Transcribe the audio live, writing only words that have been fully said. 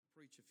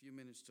preach a few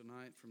minutes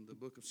tonight from the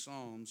book of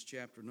Psalms,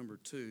 chapter number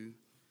 2.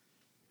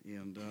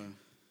 And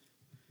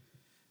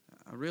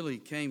I really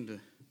came to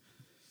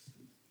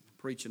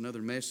preach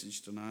another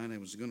message tonight. I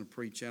was going to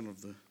preach out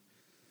of the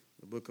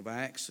book of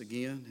Acts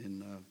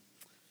again.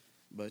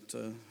 But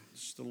the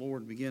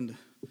Lord began to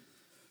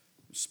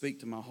speak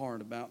to my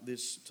heart about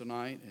this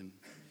tonight.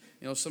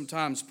 And,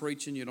 sometimes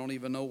preaching, you don't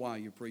even know why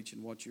you're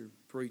preaching what you're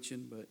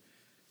preaching. But,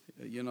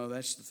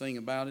 that's the thing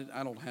about it.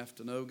 I don't have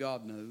to know.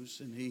 God knows.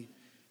 And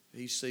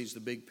He sees the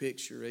big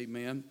picture,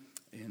 amen.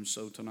 And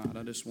so tonight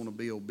I just want to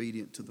be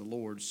obedient to the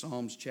Lord.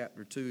 Psalms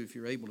chapter 2, if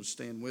you're able to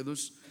stand with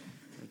us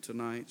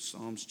tonight.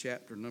 Psalms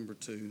chapter number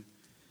 2.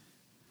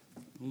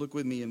 Look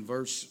with me in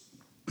verse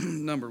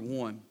number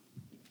 1.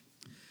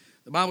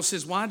 The Bible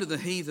says, "Why do the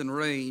heathen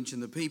rage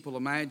and the people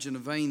imagine a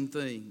vain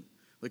thing?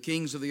 The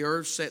kings of the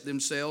earth set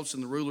themselves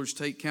and the rulers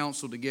take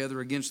counsel together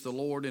against the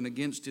Lord and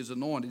against His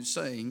anointed,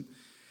 saying,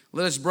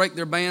 Let us break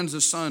their bands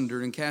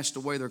asunder and cast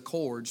away their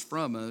cords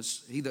from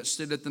us. He that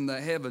sitteth in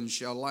the heavens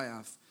shall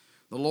laugh.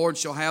 The Lord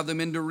shall have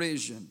them in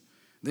derision.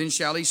 Then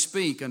shall He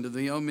speak unto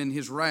them in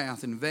His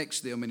wrath and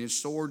vex them in His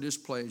sore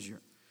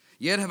displeasure.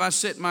 Yet have I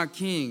set my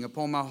king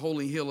upon my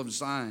holy hill of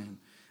Zion.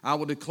 I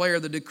will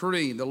declare the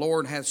decree. The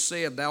Lord hath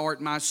said, Thou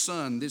art my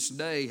son. This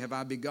day have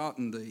I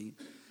begotten thee.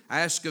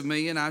 Ask of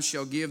me, and I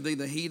shall give thee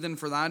the heathen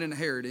for thine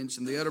inheritance,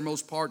 and the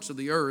uttermost parts of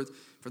the earth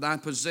for thy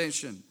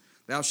possession.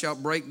 Thou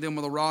shalt break them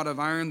with a rod of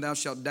iron. Thou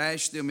shalt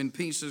dash them in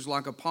pieces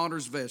like a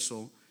potter's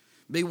vessel.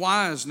 Be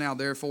wise now,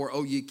 therefore,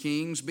 O ye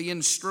kings. Be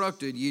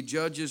instructed, ye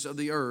judges of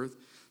the earth.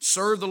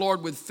 Serve the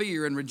Lord with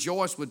fear and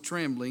rejoice with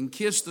trembling.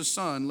 Kiss the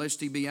Son,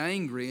 lest He be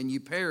angry and ye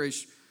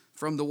perish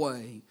from the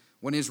way.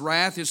 When His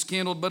wrath is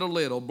kindled but a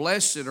little,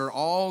 blessed are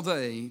all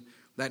they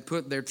that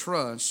put their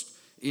trust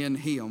in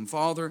Him."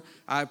 Father,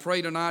 I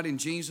pray tonight in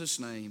Jesus'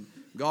 name,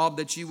 God,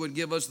 that You would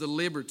give us the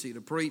liberty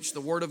to preach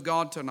the Word of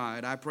God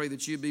tonight. I pray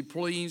that You'd be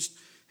pleased.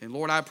 And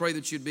Lord, I pray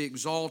that You'd be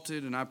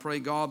exalted. And I pray,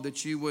 God,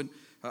 that You would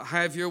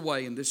have Your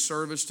way in this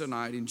service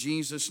tonight. In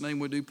Jesus' name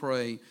we do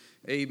pray.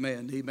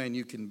 Amen. Amen.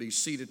 You can be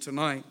seated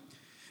tonight.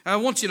 I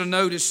want you to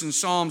notice in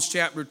Psalms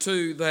chapter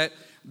 2 that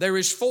there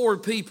is 4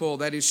 people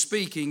that is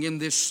speaking in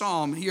this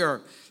psalm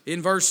here.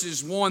 In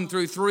verses 1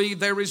 through 3,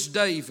 there is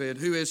David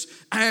who is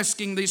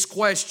asking these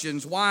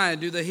questions. Why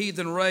do the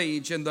heathen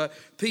rage and the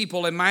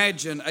people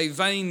imagine a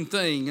vain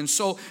thing? And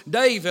so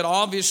David,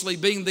 obviously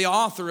being the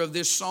author of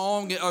this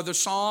song, or the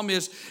psalm,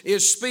 is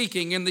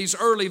speaking in these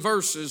early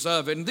verses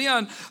of it. And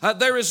then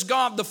there is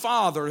God the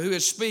Father who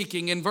is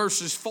speaking in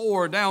verses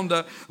 4 down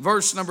to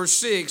verse number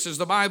 6. As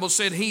the Bible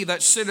said, He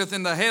that sitteth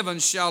in the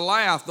heavens shall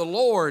laugh. The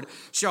Lord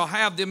shall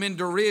have them in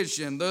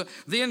derision.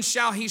 Then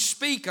shall He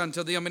speak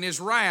unto them in His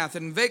wrath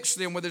and vex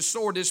them with His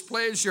sore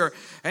displeasure.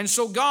 And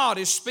so God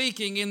is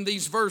speaking in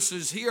these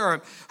verses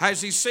here.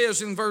 As He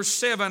says in verse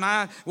 7,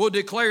 I will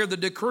declare the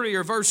decree,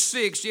 or verse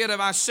 6, Yet have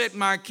I set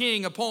my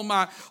king upon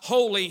my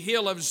holy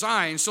hill of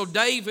Zion. So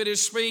David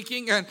is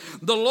speaking, and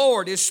the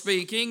Lord is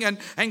speaking, and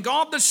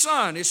God the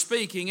Son is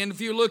speaking. And if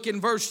you look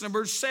in verse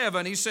number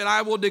 7, He said,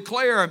 I will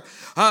declare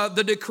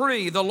the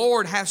decree. The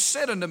Lord hath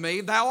said unto me,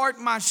 Thou art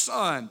my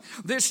son.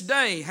 This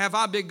day have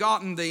I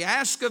begotten thee.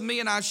 Ask of me,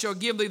 and I shall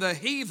give thee the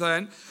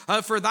heathen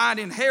for thine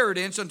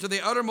inheritance, unto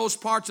the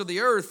uttermost parts of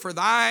the earth for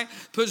thy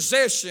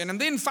possession. And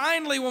then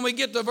finally, when we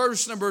get to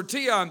verse number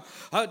 10,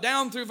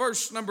 down through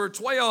verse number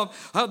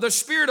 12, the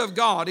Spirit of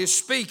God is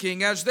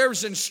speaking as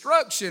there's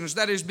instructions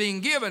that is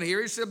being given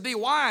here. He said, Be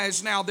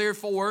wise now,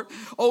 therefore,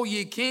 O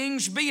ye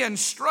kings, be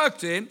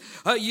instructed,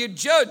 ye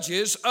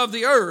judges of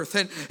the earth.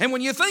 And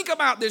when you think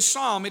about this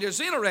psalm, it is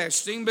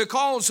interesting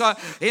because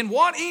in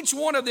what each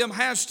one of them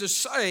has to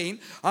say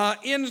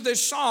in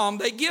this psalm,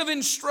 they give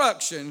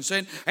instructions.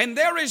 And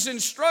there is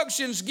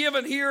instructions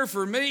given here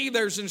for me.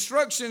 There's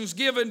instructions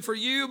given for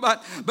you.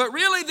 But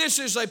really, this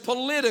is a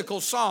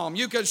political psalm.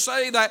 You could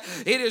say that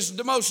it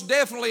is most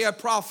definitely a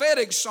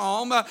prophetic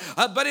psalm,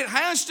 but it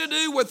has to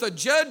do with the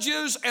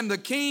judges and the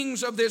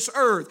kings of this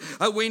earth.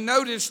 We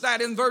notice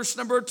that in verse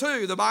number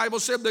 2, the Bible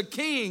said the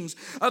kings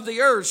of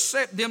the earth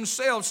set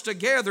themselves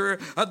together.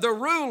 The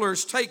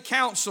rulers take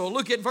counsel.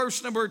 Look at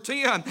verse number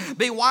 10.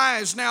 Be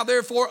wise now,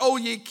 therefore, O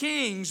ye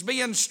kings,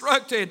 be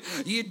instructed,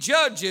 ye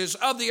judges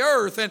of the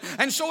earth.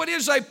 And so it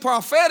is a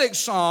prophetic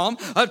psalm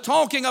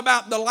talking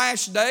about the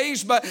last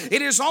days, but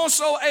it is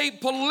also a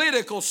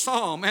political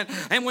psalm.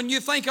 And when you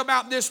think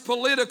about this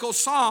political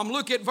psalm,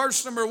 look at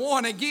verse number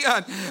 1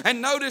 again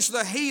and notice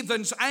the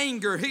heathen's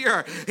anger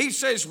here. He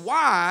says,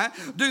 Why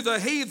do the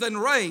heathen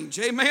rage?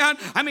 Amen.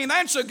 I mean,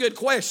 that's a good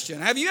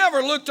question. Have you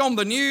ever looked on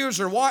the news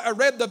or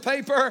read the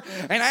paper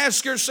and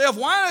asked yourself,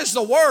 why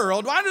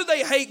do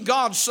they hate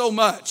God so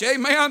much?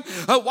 Amen.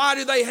 Why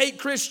do they hate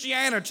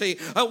Christianity?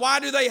 Why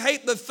do they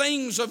hate the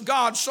things of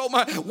God so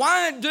much?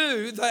 Why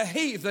do the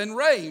heathen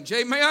rage?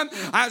 Amen.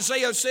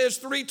 Isaiah says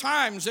 3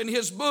 times in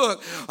his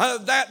book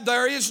that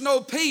there is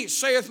no peace,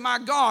 saith my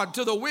God,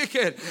 to the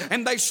wicked.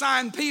 And they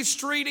sign peace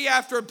treaty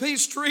after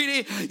peace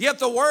treaty, yet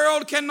the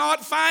world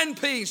cannot find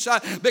peace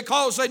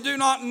because they do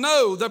not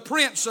know the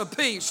Prince of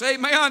Peace.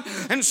 Amen.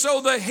 And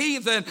so the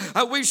heathen,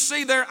 we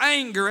see their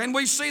anger and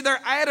we see their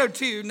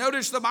attitude.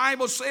 Notice the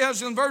Bible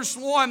says in verse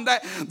 1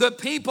 that the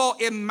people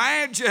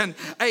imagine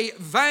a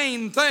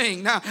vain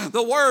thing. Now,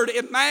 the word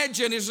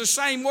imagine is the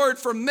same word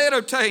for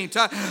meditate.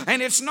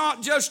 And it's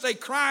not just a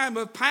crime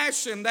of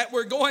passion that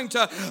we're going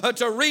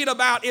to read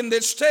about in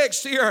this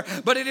text here,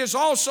 but it is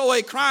also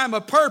a crime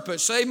of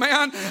purpose.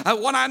 Amen.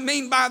 What I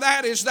mean by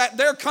that is that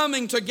they're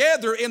coming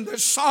together in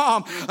this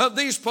psalm of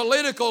these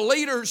political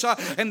leaders,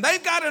 and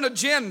they've got an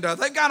agenda.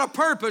 They've got a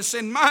purpose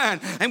in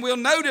mind. And we'll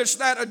notice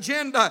that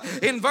agenda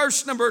in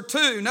verse number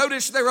 2.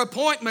 Notice their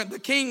appointment, the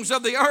kings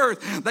of the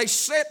earth. They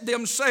set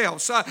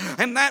themselves.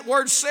 And that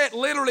word set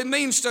literally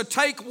means to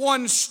take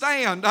one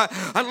stand.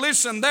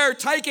 Listen, they're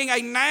taking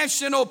a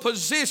national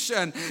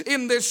position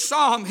in this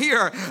psalm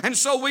here. And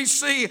so we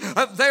see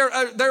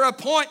their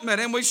appointment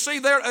and we see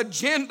their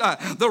agenda.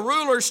 The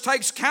rulers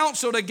takes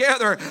counsel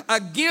together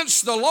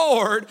against the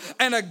Lord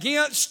and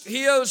against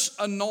His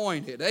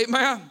anointed.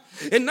 Amen.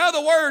 In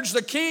other words,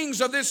 the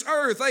kings of this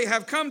earth, they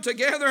have come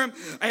together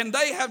and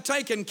they have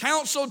taken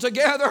counsel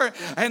together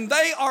and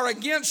they are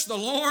against the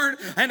Lord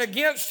and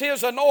against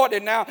His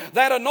anointed. Now,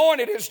 that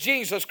anointed is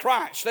Jesus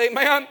Christ.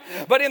 Amen.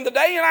 But in the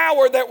day and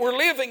hour that we're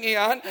living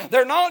in,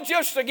 they're not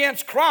just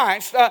against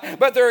Christ,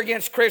 but they're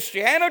against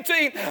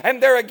Christianity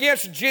and they're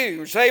against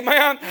Jews.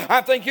 Amen.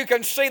 I think you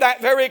can see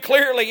that very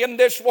clearly in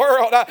this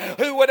world.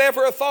 Who would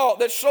ever have thought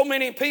that so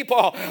many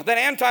people, that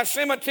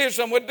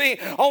anti-Semitism would be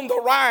on the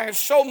rise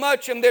so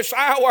much in this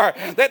hour,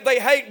 that they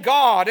hate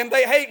God and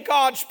they hate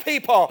God's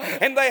people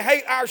and they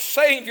hate our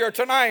Savior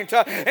tonight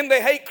and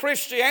they hate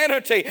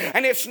Christianity.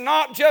 And it's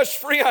not just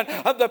friend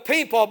of the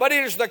people, but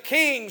it is the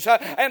kings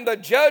and the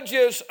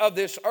judges of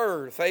this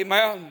earth.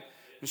 Amen.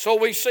 And so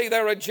we see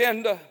their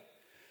agenda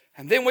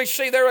and then we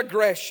see their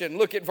aggression.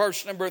 Look at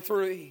verse number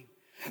 3.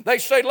 They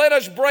say, let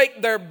us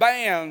break their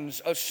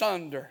bands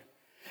asunder.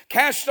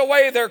 Cast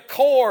away their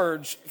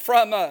cords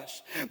from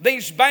us.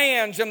 These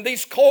bands and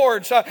these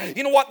cords,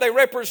 you know what they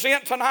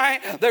represent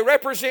tonight? They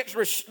represent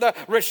the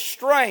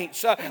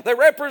restraints. They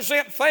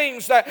represent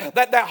things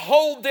that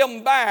hold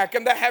them back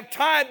and that have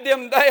tied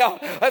them down.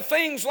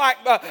 Things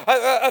like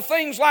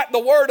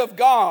the Word of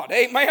God,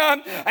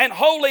 amen, and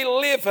holy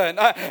living,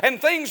 and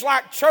things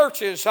like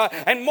churches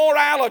and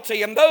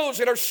morality and those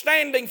that are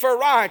standing for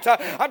right.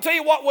 I'll tell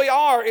you what we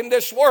are in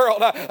this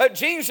world.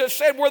 Jesus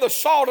said we're the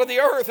salt of the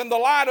earth and the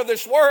light of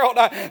this world.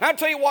 I'll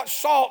tell you what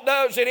salt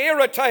does. It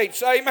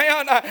irritates.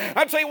 Amen.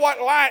 I'll tell you what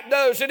light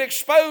does. It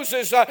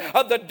exposes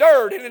the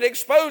dirt and it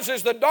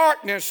exposes the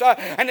darkness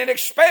and it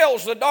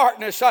expels the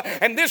darkness.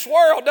 And this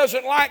world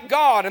doesn't like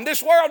God. And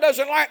this world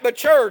doesn't like the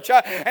church.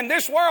 And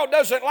this world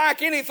doesn't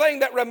like anything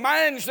that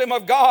reminds them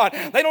of God.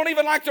 They don't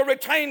even like to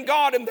retain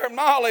God in their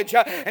knowledge.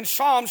 And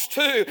Psalms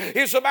 2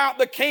 is about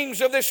the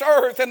kings of this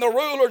earth and the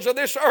rulers of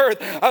this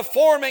earth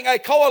forming a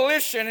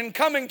coalition and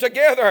coming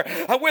together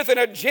with an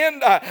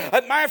agenda,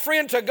 my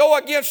friend, to go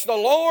against the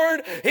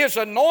Lord, His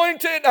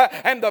anointed,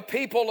 and the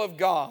people of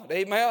God.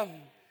 Amen.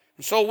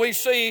 So we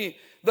see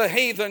the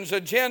heathen's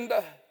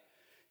agenda.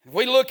 If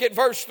we look at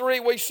verse 3,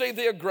 we see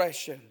the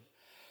aggression.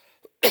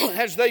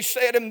 As they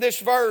said in this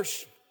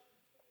verse,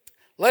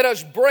 let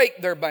us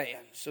break their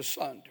bands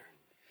asunder.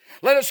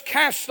 Let us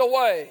cast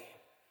away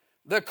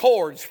the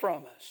cords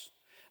from us.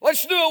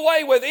 Let's do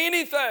away with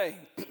anything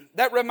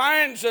that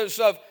reminds us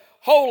of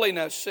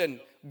holiness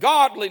and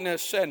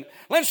godliness, and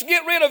let's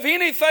get rid of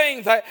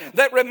anything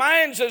that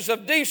reminds us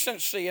of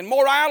decency and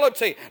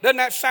morality. Doesn't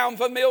that sound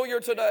familiar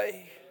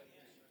today?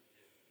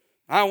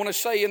 I want to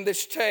say in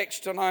this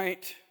text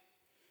tonight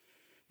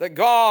that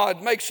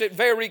God makes it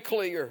very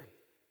clear.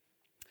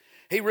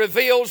 He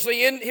reveals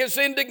His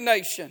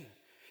indignation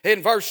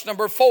in verse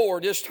number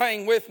 4. Just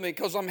hang with me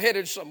because I'm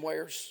headed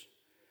somewheres.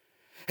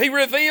 He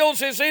reveals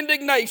His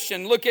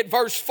indignation. Look at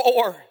verse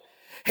 4.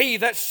 He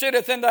that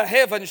sitteth in the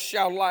heavens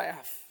shall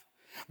laugh.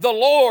 The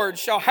Lord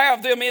shall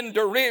have them in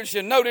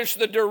derision. Notice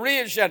the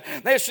derision.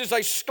 This is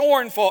a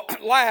scornful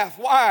laugh.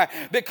 Why?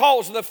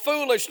 Because of the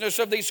foolishness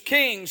of these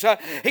kings.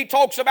 He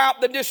talks about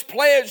the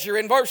displeasure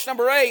in verse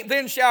number 8.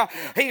 Then shall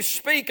He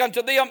speak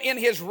unto them in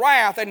His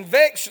wrath and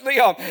vex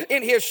them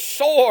in His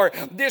sore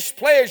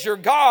displeasure.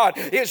 God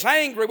is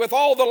angry with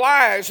all the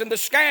lies and the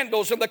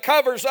scandals and the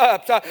covers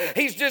up.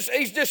 He's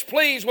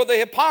displeased with the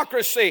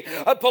hypocrisy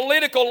of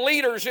political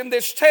leaders in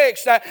this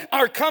text that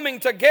are coming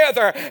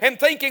together and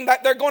thinking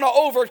that they're going to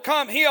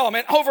overcome him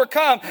and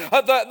overcome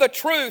the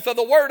truth of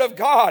the Word of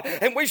God.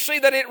 And we see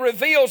that it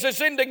reveals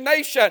his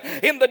indignation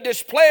in the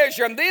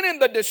displeasure and then in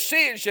the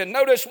decision.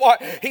 Notice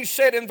what he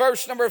said in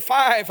verse number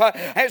 5.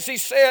 As he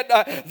said,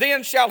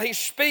 then shall he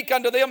speak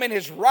unto them in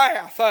his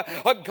wrath.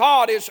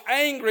 God is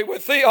angry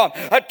with them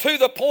to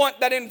the point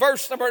that in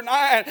verse number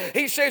 9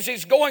 he says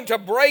he's going to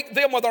break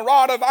them with a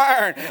rod of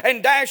iron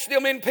and dash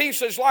them in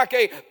pieces like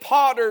a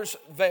potter's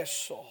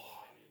vessel.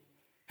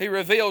 He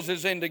reveals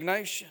his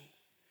indignation.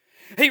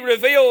 He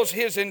reveals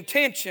his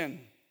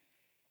intention.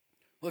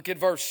 Look at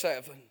verse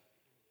 7.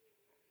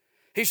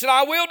 He said,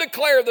 I will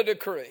declare the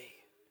decree.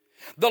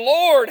 The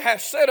Lord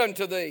hath said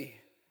unto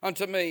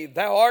me,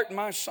 thou art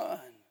my son.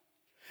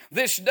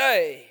 This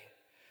day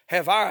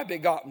have I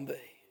begotten thee.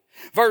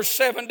 Verse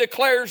 7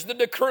 declares the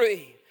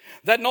decree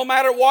that no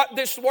matter what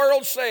this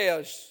world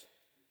says,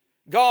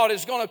 God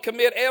is going to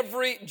commit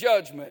every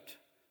judgment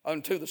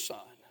unto the Son.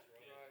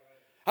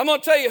 I'm going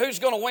to tell you who's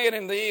going to win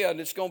in the end.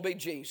 It's going to be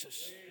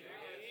Jesus.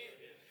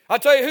 I'll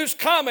tell you who's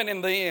coming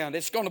in the end.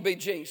 It's going to be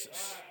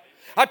Jesus.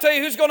 I tell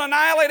you who's going to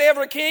annihilate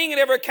every king and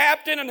every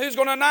captain and who's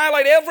going to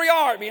annihilate every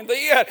army in the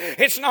end.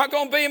 It's not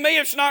going to be me.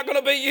 It's not going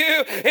to be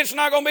you. It's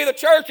not going to be the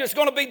church. It's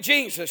going to be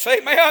Jesus.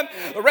 Amen.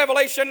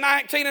 Revelation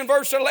 19 and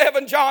verse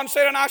 11, John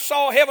said, and I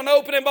saw heaven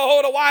open, and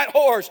behold, a white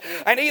horse.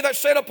 And he that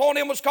sat upon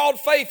him was called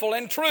Faithful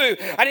and True.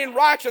 And in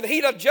righteousness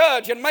he doth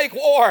judge and make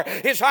war.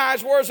 His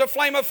eyes were as a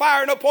flame of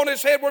fire, and upon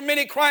his head were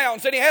many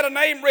crowns. And he had a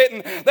name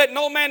written that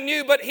no man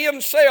knew but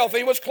himself.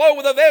 He was clothed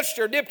with a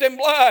vesture dipped in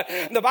blood.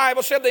 And the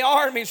Bible said the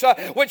armies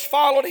which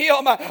followed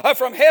him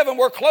from heaven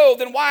were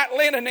clothed in white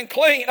linen and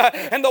clean.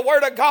 And the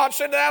word of God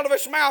said that out of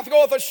his mouth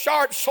goeth a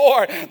sharp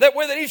sword, that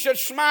with it he should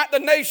smite the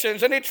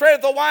nations. And he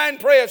treadeth the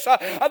winepress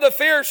of the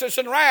fierceness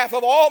and wrath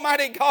of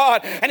Almighty God.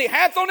 And he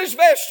hath on his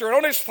vesture and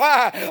on his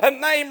thigh a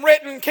name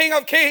written, King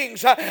of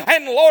Kings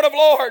and Lord of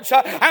Lords.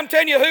 I'm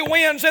telling you who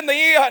wins in the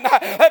end.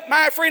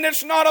 My friend,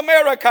 it's not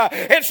America.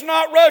 It's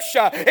not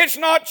Russia. It's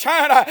not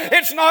China.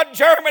 It's not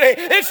Germany.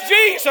 It's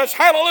Jesus.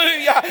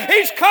 Hallelujah.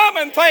 He's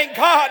coming, thank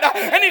God.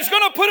 And he's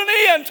going to put an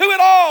end to it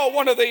all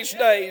one of these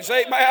days.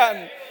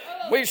 Amen.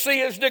 We see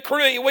his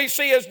decree. We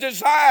see his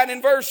design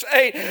in verse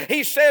 8.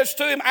 He says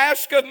to him,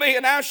 ask of me,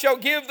 and I shall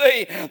give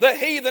thee the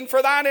heathen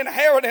for thine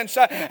inheritance,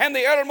 and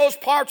the uttermost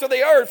parts of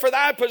the earth for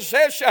thy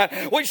possession.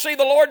 We see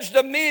the Lord's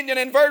dominion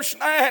in verse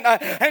 9,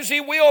 as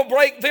he will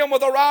break them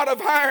with a rod of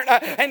iron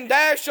and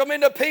dash them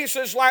into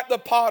pieces like the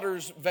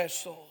potter's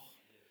vessel.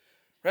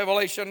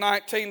 Revelation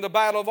 19, the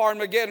battle of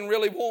Armageddon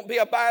really won't be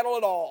a battle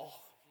at all.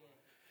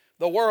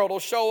 The world will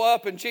show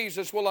up and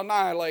Jesus will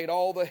annihilate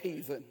all the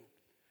heathen.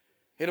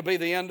 It'll be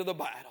the end of the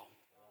battle.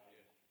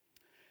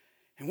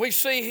 And we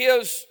see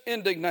his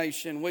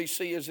indignation. We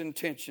see his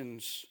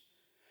intentions.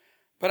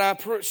 But I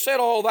said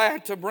all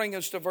that to bring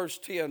us to verse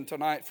 10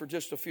 tonight for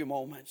just a few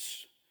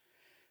moments.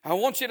 I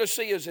want you to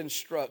see his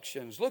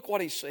instructions. Look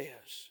what he says.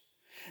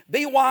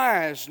 Be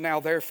wise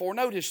now, therefore.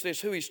 Notice this,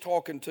 who he's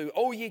talking to.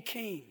 O ye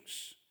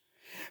kings,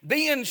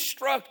 be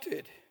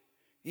instructed,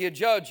 ye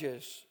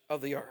judges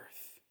of the earth.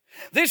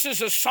 This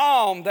is a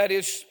psalm that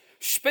is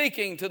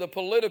speaking to the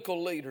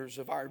political leaders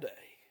of our day.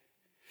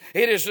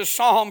 It is a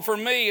psalm for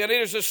me and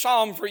it is a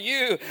psalm for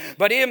you.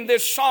 But in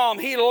this psalm,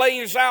 he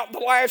lays out the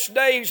last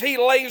days. He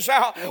lays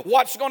out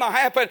what's going to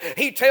happen.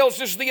 He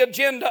tells us the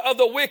agenda of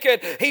the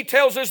wicked. He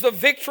tells us the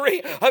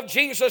victory of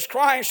Jesus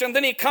Christ. And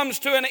then he comes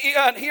to an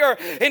end here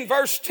in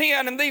verse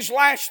 10. In these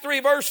last 3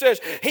 verses,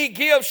 he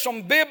gives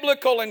some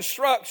biblical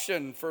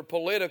instruction for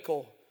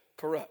political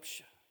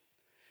corruption.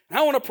 And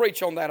I want to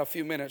preach on that a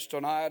few minutes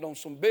tonight, on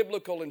some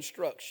biblical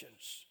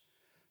instructions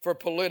for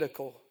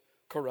political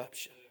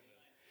corruption.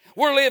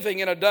 We're living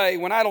in a day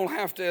when I don't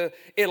have to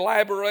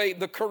elaborate.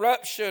 The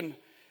corruption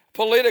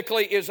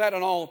politically is at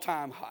an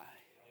all-time high.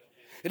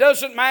 It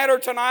doesn't matter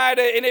tonight,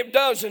 and it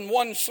does in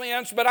one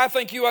sense, but I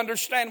think you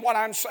understand what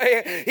I'm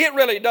saying. It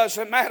really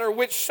doesn't matter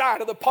which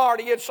side of the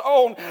party it's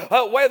on,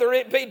 whether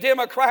it be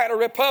Democrat or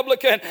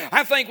Republican.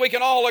 I think we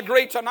can all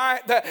agree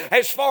tonight that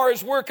as far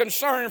as we're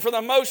concerned, for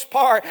the most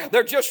part,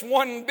 they're just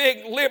one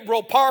big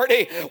liberal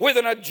party with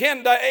an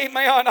agenda,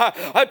 amen,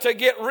 to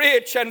get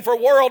rich and for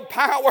world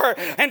power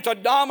and to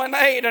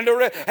dominate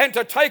and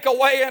to take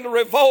away and to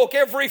revoke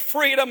every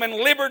freedom and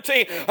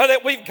liberty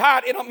that we've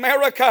got in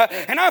America.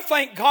 And I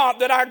thank God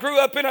that I grew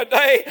up in a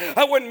day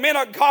when men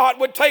of God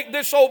would take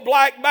this old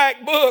black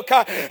back book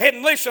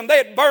and listen,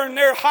 they'd burn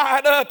their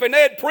hide up and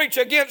they'd preach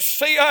against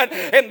sin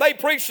and they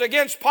preached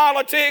against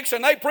politics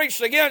and they preached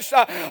against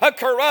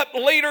corrupt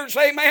leaders,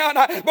 amen.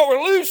 But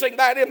we're losing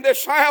that in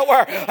this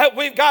hour.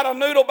 We've got a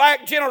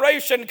noodleback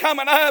generation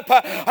coming up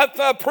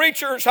of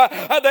preachers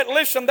that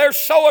listen, they're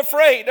so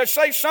afraid to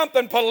say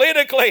something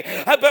politically,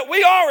 but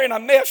we are in a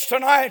mess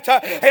tonight,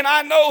 and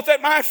I know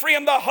that, my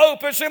friend, the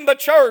hope is in the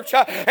church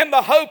and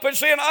the hope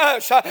is in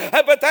us.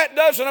 But that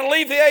doesn't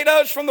alleviate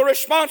us from the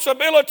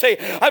responsibility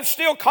of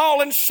still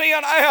calling sin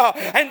out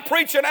and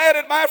preaching at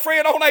it, my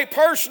friend, on a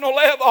personal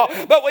level.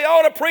 But we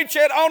ought to preach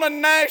it on a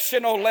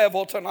national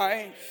level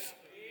tonight.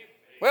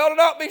 We ought to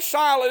not be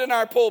silent in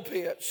our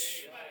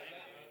pulpits.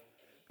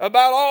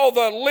 about all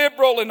the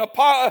liberal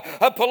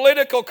and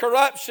political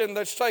corruption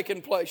that's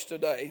taking place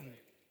today.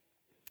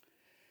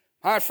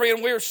 My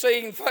friend, we're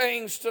seeing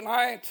things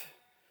tonight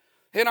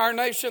in our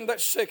nation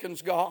that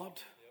sickens God.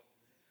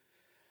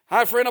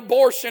 My friend,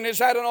 abortion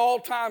is at an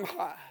all-time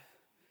high.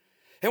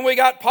 And we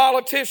got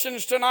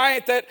politicians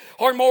tonight that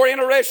are more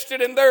interested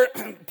in their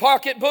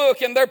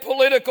pocketbook and their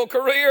political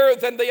career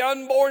than the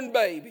unborn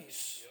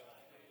babies.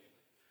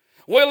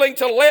 Willing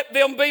to let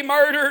them be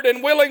murdered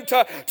and willing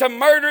to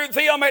murder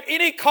them at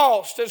any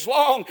cost as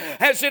long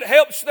as it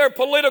helps their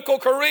political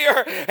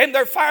career and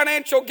their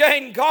financial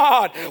gain.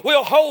 God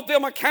will hold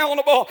them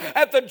accountable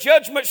at the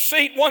judgment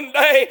seat one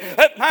day.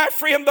 My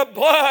friend, the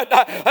blood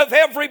of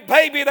every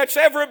baby that's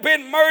ever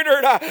been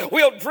murdered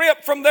will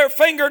drip from their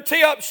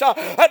fingertips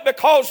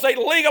because they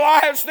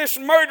legalized this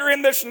murder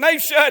in this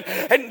nation.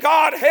 And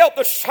God help,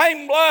 the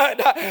same blood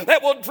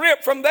that will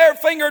drip from their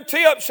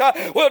fingertips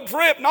will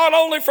drip not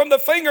only from the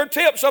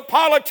fingertips of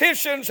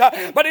politicians,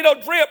 but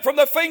it'll drip from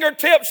the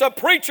fingertips of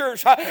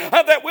preachers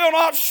that will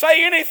not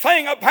say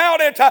anything about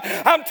it.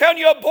 I'm telling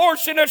you,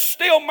 abortion is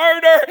still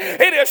murder.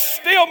 It is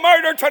still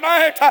murder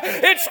tonight.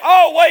 It's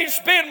always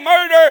been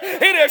murder.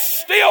 It is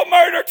still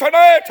murder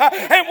tonight,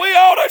 and we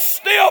ought to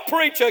still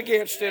preach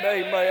against it.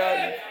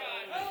 Amen.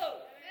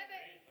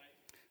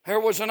 There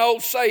was an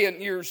old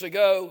saying years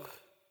ago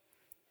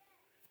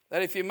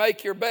that if you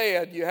make your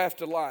bed, you have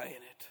to lie in it.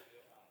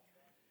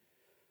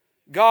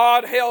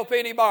 God help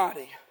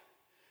anybody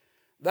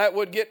that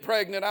would get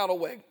pregnant out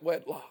of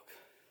wedlock.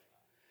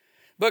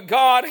 But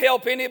God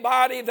help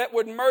anybody that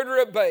would murder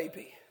a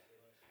baby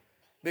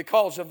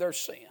because of their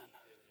sin.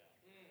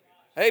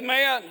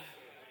 Amen.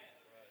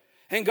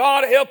 And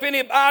God help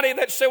anybody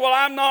that say, well,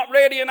 I'm not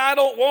ready and I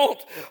don't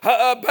want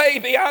a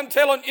baby. I'm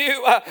telling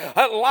you,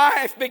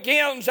 life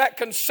begins at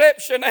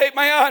conception.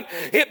 Amen.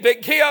 It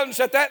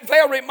begins at that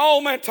very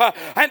moment.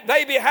 And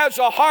baby has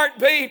a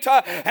heartbeat.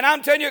 And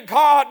I'm telling you,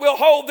 God will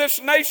hold this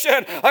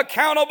nation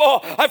accountable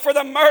for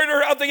the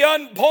murder of the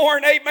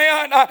unborn.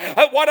 Amen.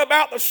 What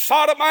about the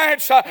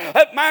sodomites,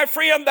 my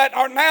friend, that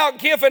are now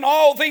given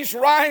all these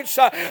rights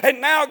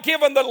and now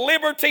given the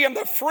liberty and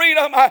the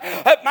freedom,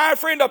 my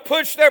friend, to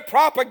push their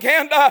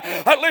propaganda?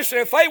 Listen,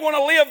 if they want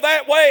to live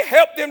that way,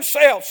 help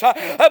themselves.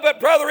 But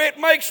brother, it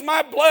makes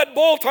my blood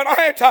boil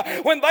tonight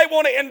when they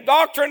want to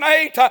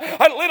indoctrinate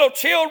little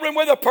children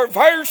with a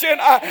perversion.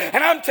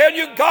 And I'm telling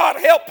you, God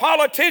help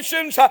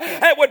politicians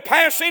that would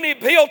pass any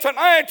bill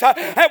tonight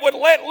that would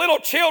let little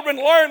children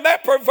learn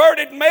that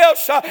perverted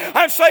mess.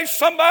 I say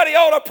somebody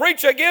ought to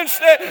preach against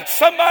it.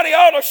 Somebody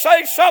ought to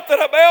say something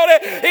about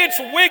it. It's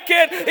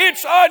wicked.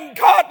 It's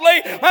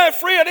ungodly. My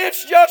friend,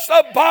 it's just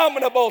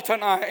abominable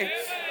tonight.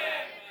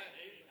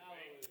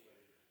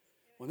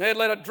 When they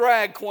let a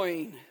drag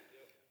queen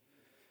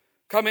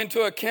come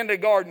into a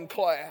kindergarten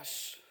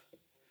class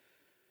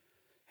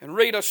and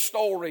read a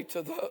story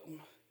to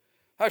them,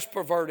 that's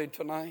perverted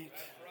tonight.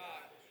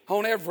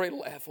 On every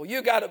level.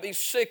 You got to be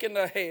sick in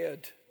the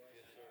head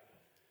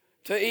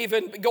to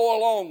even go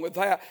along with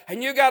that.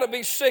 And you got to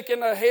be sick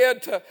in the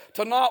head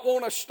to not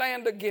want to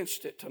stand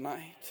against it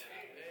tonight.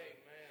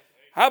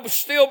 I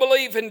still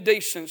believe in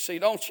decency,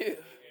 don't you?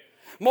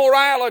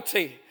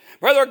 Morality.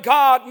 Brother,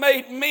 God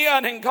made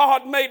men and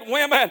God made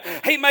women.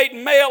 He made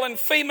male and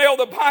female,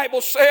 the Bible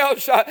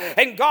says.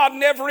 And God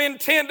never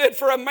intended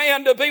for a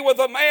man to be with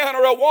a man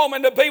or a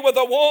woman to be with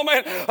a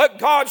woman.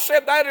 God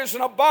said that is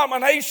an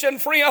abomination,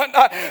 friend.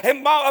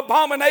 And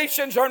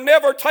abominations are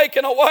never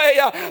taken away.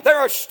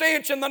 They're a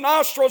stench in the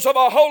nostrils of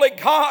a holy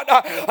God.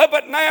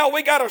 But now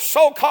we got a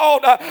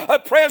so-called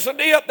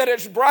president that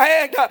has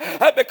bragged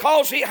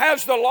because he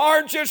has the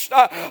largest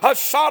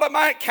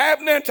sodomite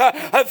cabinet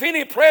of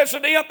any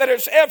president that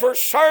has ever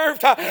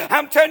served.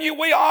 I'm telling you,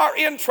 we are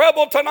in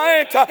trouble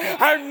tonight.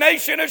 Our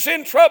nation is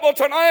in trouble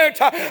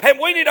tonight, and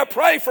we need to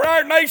pray for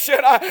our nation.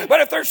 But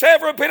if there's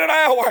ever been an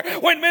hour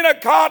when men of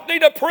God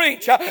need to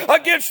preach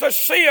against the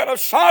sin of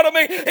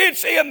sodomy,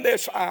 it's in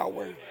this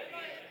hour.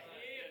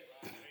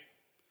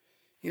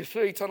 You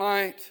see,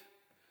 tonight,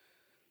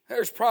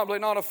 there's probably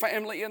not a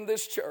family in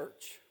this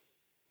church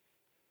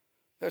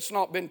that's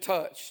not been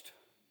touched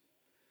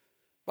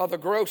by the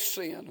gross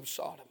sin of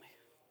sodomy.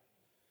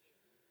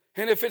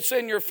 And if it's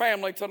in your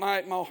family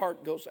tonight, my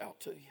heart goes out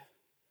to you.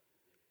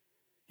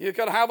 You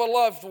could have a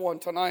loved one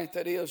tonight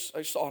that is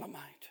a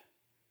sodomite.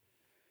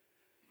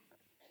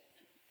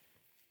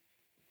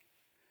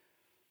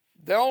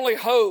 The only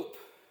hope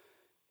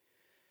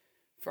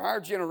for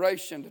our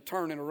generation to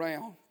turn it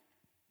around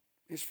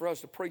is for us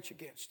to preach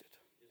against it.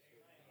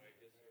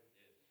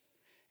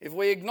 If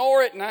we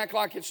ignore it and act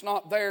like it's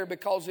not there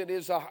because it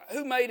is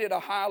who made it a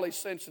highly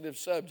sensitive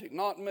subject?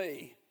 Not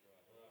me.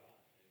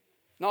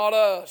 Not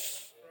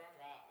us.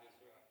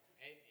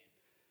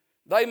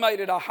 They made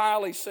it a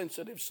highly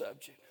sensitive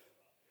subject.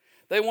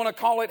 They want to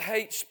call it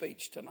hate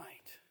speech tonight.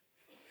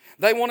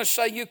 They want to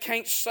say you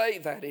can't say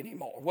that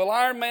anymore. Well,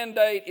 our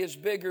mandate is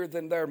bigger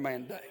than their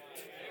mandate.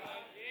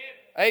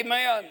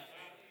 Amen.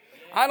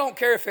 I don't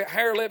care if it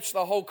hair lips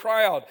the whole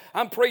crowd.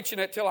 I'm preaching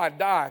it till I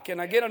die. Can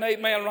I get an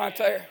amen right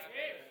there?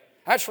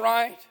 That's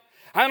right.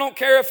 I don't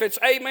care if it's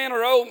amen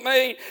or oh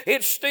me,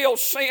 it's still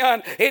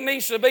sin. It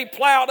needs to be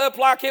plowed up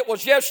like it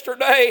was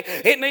yesterday.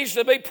 It needs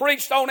to be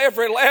preached on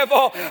every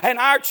level. And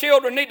our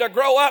children need to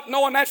grow up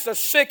knowing that's the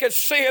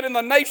sickest sin in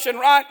the nation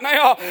right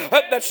now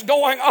that's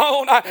going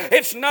on.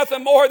 It's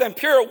nothing more than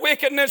pure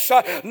wickedness.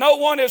 No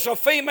one is a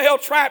female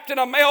trapped in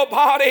a male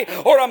body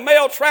or a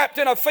male trapped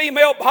in a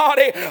female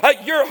body.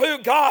 You're who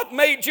God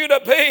made you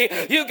to be.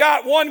 You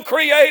got one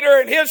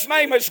Creator, and His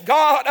name is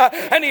God,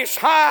 and He's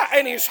high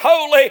and He's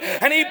holy,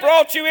 and He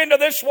brought you into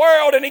this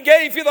world, and He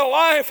gave you the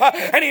life,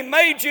 and He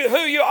made you who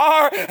you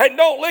are. And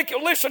don't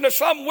listen to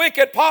some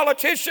wicked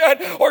politician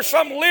or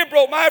some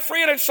liberal, my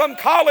friend, in some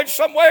college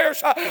somewhere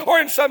or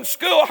in some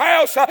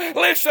schoolhouse.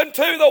 Listen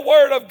to the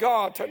Word of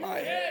God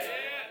tonight.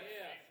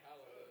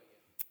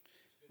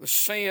 The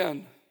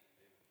sin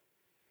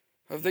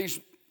of these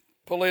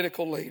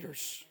political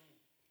leaders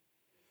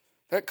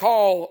that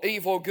call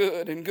evil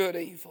good and good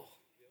evil,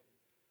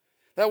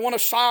 that want to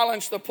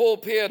silence the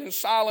pulpit and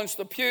silence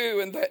the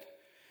pew, and that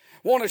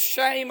want to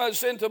shame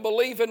us into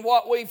believing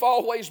what we've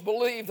always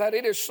believed, that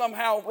it is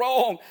somehow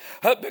wrong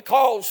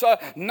because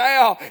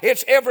now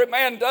it's every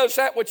man does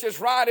that which is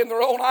right in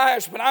their own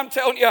eyes. But I'm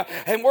telling you,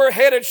 and we're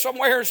headed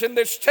somewhere in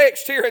this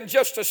text here in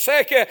just a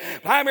second,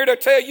 I'm here to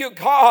tell you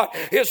God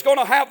is going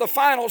to have the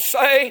final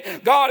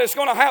say. God is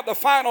going to have the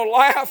final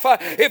laugh,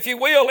 if you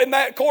will, in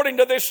that according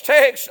to this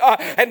text,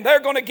 and they're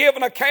going to give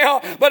an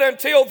account. But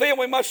until then,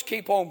 we must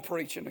keep on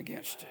preaching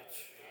against it.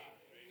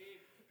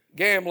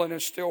 Gambling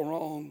is still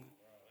wrong.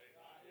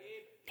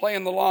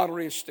 Playing the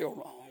lottery is still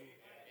wrong.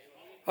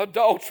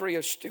 Adultery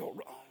is still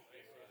wrong.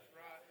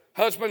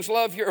 Husbands,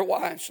 love your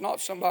wives,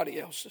 not somebody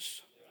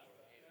else's.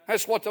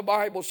 That's what the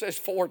Bible says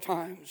 4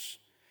 times.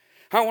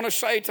 I want to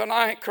say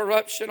tonight,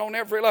 corruption on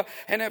every level.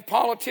 And if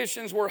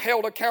politicians were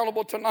held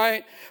accountable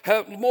tonight,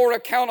 more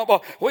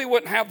accountable, we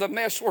wouldn't have the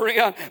mess we're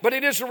in. But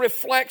it is a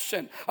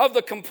reflection of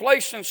the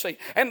complacency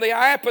and the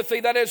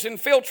apathy that has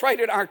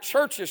infiltrated our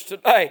churches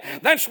today.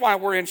 That's why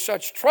we're in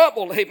such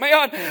trouble,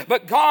 amen.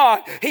 But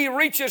God, He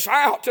reaches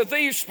out to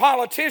these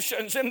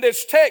politicians in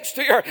this text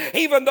here,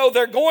 even though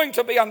they're going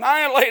to be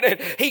annihilated.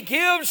 He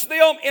gives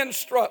them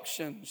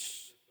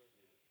instructions.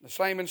 The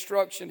same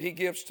instruction He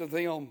gives to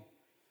them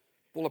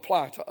will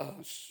apply to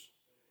us.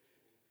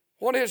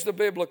 What is the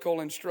biblical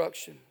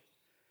instruction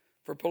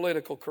for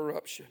political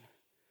corruption?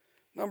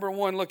 Number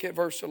 1, look at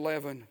verse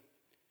 11.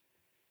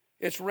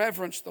 It's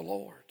reverence the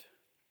Lord.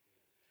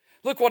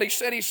 Look what He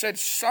said. He said,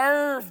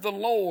 serve the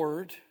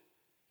Lord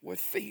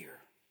with fear.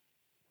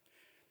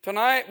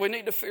 Tonight we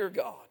need to fear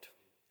God.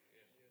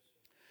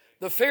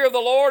 The fear of the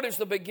Lord is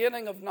the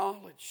beginning of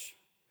knowledge.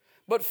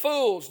 But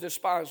fools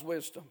despise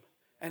wisdom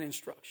and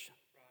instruction.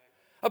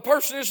 A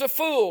person is a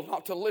fool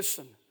not to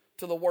listen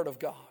to the Word of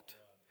God.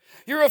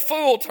 You're a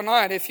fool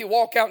tonight if you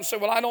walk out and say,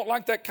 well, I don't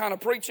like that kind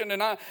of preaching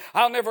and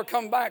I'll never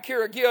come back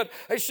here again.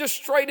 It's just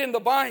straight in the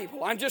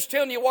Bible. I'm just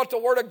telling you what the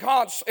Word of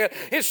God said.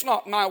 It's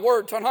not my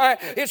word tonight.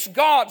 It's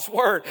God's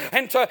Word.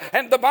 And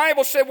the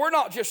Bible said we're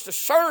not just to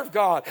serve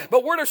God,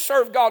 but we're to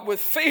serve God with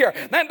fear.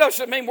 That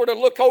doesn't mean we're to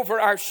look over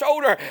our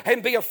shoulder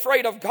and be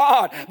afraid of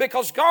God,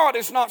 because God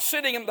is not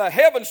sitting in the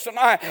heavens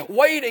tonight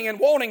waiting and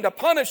wanting to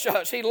punish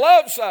us. He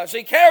loves us.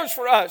 He cares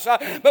for us.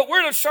 But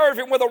we're to serve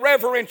Him with a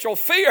reverential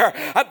fear.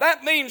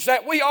 That means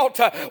that we ought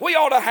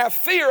to have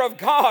fear of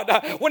God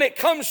when it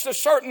comes to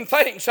certain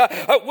things.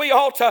 We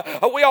ought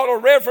to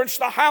reverence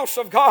the house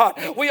of God.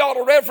 We ought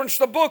to reverence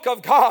the book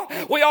of God.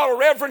 We ought to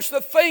reverence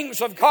the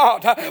things of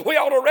God. We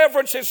ought to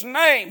reverence His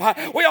name.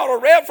 We ought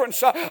to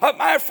reverence,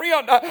 my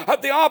friend,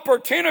 the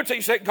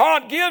opportunities that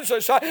God gives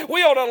us.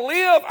 We ought to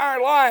live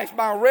our life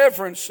by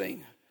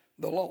reverencing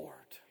the Lord.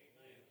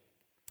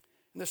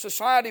 In the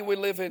society we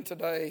live in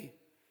today,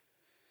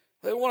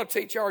 they want to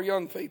teach our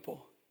young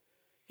people,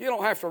 you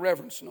don't have to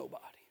reverence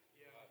nobody.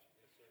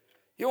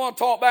 You want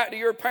to talk back to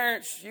your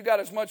parents, you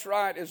got as much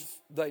right as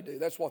they do.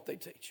 That's what they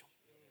teach them.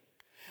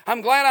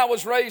 I'm glad I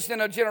was raised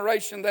in a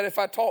generation that if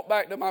I talked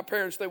back to my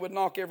parents, they would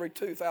knock every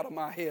tooth out of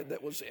my head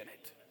that was in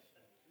it.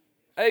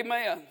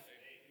 Amen.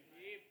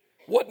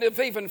 Wouldn't have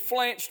even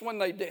flinched when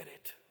they did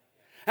it.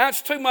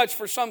 That's too much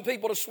for some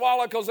people to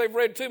swallow because they've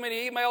read too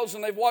many emails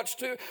and they've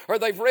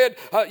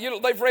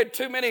read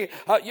too many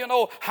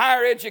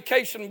higher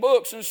education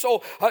books, and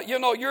so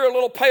you're a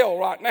little pale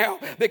right now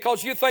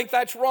because you think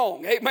that's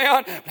wrong.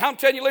 Amen. I'm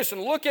telling you, listen,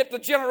 look at the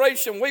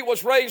generation we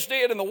was raised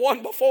in and the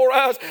one before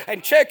us,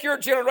 and check your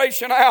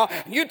generation out.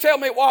 And you tell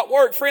me what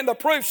worked, friend. The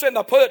proof's in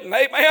the pudding.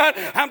 Amen.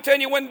 I'm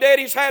telling you, when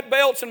daddies had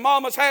belts and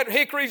mamas had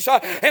hickories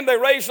and they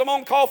raised them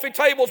on coffee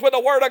tables with the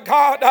Word of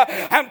God,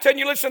 I'm telling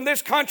you, listen,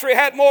 this country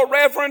had more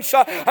reverence reverence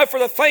for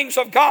the things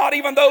of God,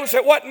 even those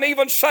that wasn't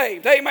even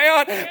saved.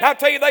 Amen. And I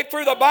tell you, they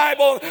threw the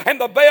Bible and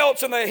the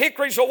belts and the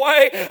hickories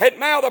away, and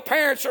now the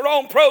parents are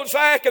on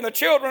Prozac and the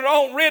children are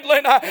on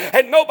Ritalin,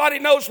 and nobody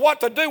knows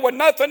what to do with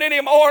nothing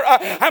anymore.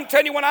 I'm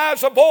telling you, when I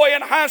was a boy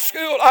in high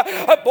school,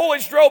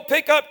 boys drove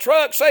pickup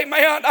trucks,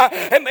 amen,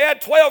 and they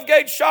had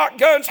 12-gauge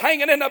shotguns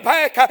hanging in the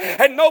back,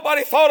 and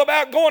nobody thought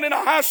about going into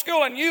high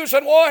school and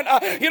using one.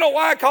 You know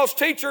why? Because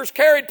teachers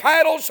carried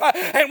paddles,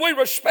 and we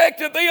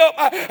respected them,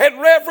 and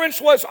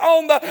reverence was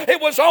on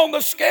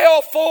the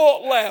scale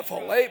full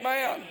level.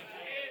 Amen.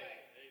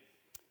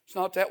 It's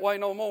not that way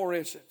no more,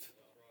 is it?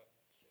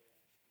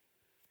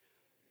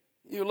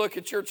 You look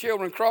at your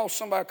children cross,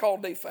 somebody call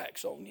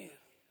defects on you.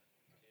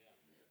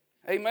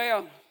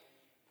 Amen.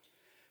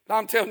 But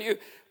I'm telling you,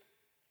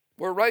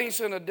 we're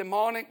raising a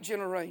demonic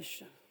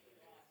generation.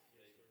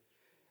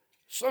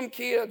 Some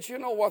kids, you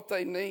know what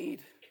they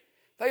need?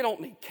 They don't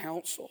need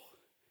counsel.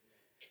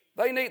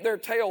 They need their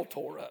tail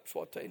tore up, is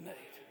what they need.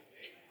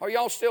 Are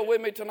y'all still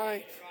with me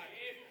tonight?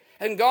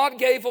 And God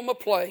gave them a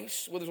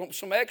place with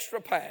some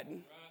extra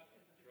padding.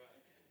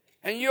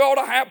 And you ought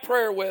to have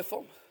prayer with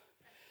them.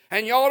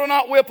 And you ought to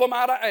not whip them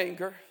out of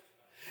anger.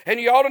 And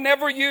you ought to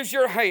never use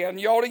your hand.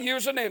 You ought to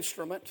use an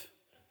instrument.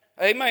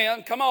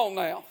 Amen. Come on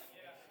now.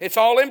 It's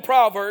all in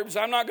Proverbs.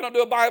 I'm not going to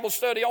do a Bible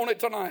study on it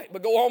tonight,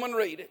 but go home and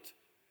read it.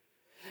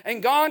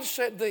 And God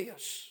said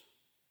this.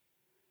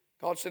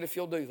 God said, if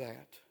you'll do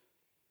that,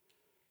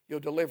 you'll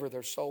deliver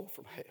their soul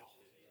from hell.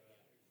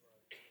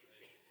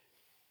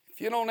 If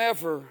you don't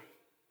ever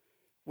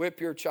whip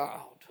your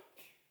child,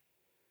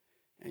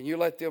 and you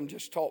let them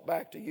just talk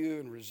back to you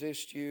and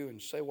resist you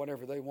and say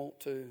whatever they want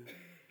to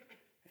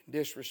and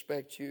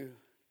disrespect you,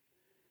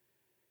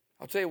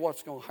 I'll tell you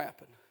what's going to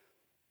happen.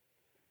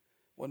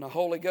 When the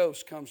Holy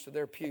Ghost comes to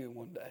their pew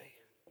one day,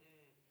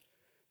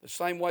 the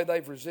same way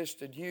they've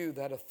resisted you,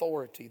 that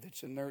authority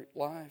that's in their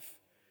life,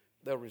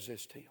 they'll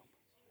resist Him.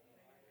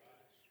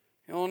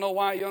 You don't know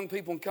why young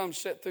people can come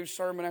sit through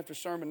sermon after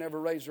sermon, never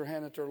raise their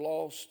hand that they're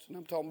lost. And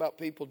I'm talking about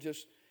people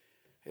just,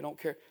 they don't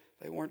care.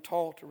 They weren't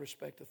taught to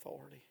respect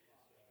authority.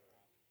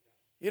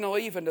 You know,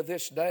 even to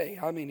this day,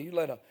 I mean, you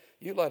let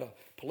a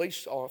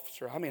police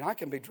officer, I mean, I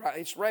can be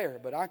driving, it's rare,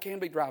 but I can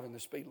be driving the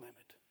speed limit.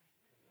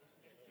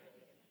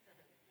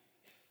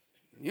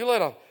 You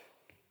let a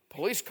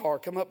police car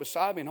come up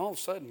beside me, and all of a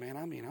sudden, man,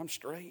 I mean, I'm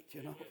straight,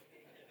 you know.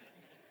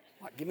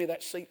 Like, give me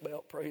that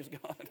seatbelt, praise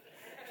God.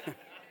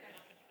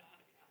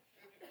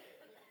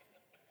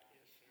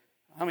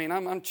 I mean,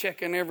 I'm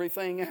checking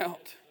everything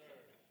out.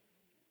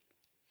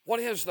 What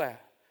is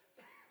that?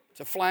 It's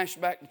a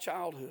flashback to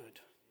childhood.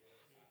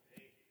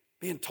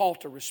 Being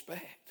taught to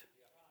respect.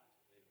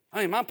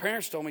 I mean, my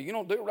parents told me, you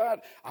don't do it right,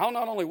 I'll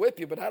not only whip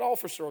you, but that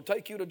officer will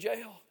take you to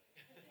jail.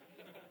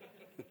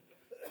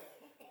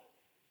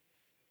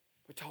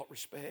 We're taught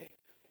respect.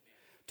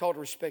 Taught to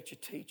respect your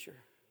teacher.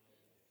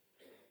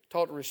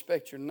 Taught to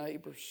respect your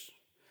neighbors.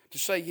 To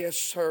say yes,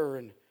 sir,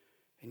 and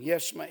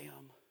yes,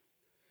 ma'am.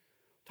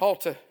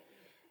 Taught to,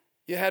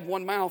 you had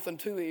one mouth and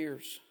two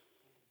ears.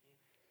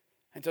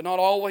 And to not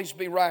always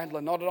be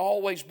rattling, not to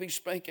always be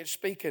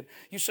speaking.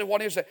 You say,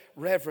 what is that?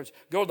 Reverence.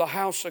 Go to the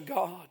house of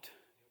God.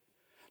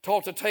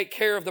 Taught to take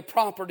care of the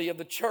property of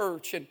the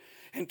church, and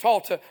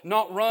taught to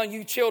not run.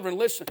 You children,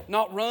 listen,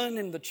 not run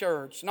in the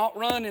church. Not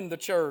run in the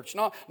church.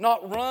 Not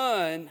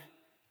run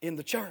in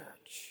the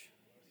church.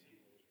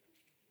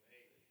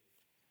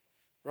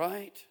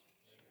 Right?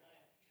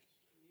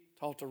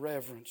 Taught to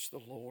reverence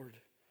the Lord.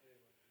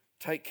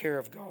 Take care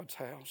of God's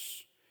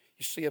house.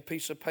 You see a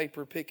piece of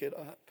paper, pick it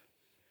up.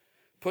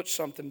 Put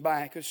something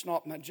back. It's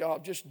not my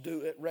job. Just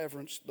do it.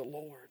 Reverence the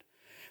Lord.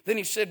 Then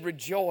he said,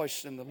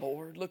 rejoice in the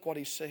Lord. Look what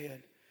he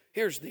said.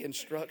 Here's the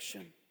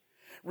instruction.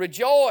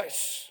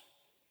 Rejoice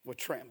with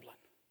trembling.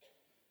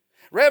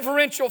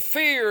 Reverential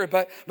fear,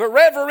 but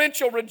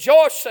reverential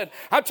rejoicing.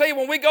 I tell you,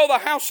 when we go to the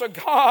house of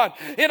God,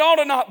 it ought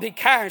to not be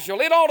casual.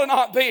 It ought to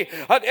not be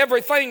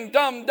everything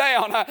dumbed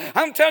down.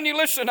 I'm telling you,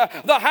 listen,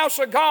 the house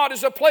of God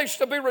is a place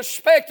to be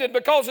respected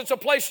because it's a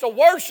place to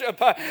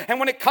worship. And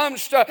when it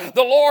comes to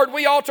the Lord,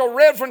 we ought to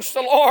reverence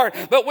the Lord,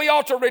 but we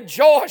ought to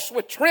rejoice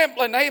with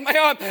trembling.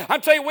 Amen. I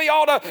tell you, we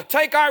ought to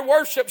take our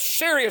worship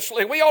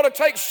seriously. We ought to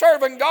take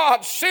serving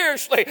God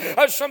seriously.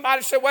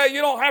 Somebody said, well,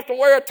 you don't have to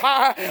wear a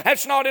tie.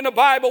 That's not in the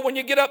Bible when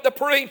you get up to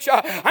preach.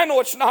 I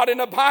know it's not in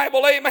the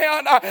Bible,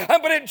 amen,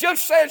 but it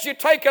just says you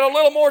take it a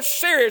little more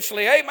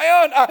seriously,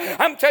 amen.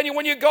 I'm telling you,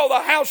 when you go to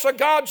the house of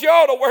God, you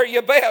ought to wear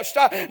your best.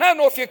 And I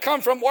know if you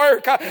come from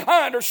work,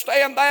 I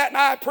understand that and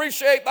I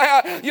appreciate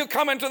that. You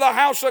come into the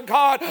house of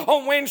God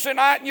on Wednesday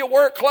night and you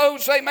wear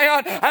clothes,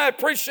 amen. I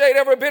appreciate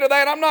every bit of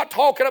that. I'm not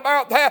talking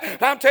about that.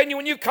 I'm telling you,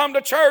 when you come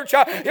to church,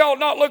 you ought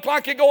not look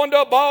like you're going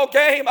to a ball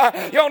game.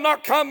 You ought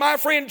not come, my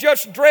friend,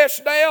 just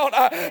dressed down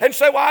and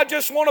say, well, I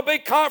just want to be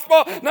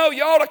comfortable. No,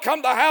 you ought to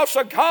come to the house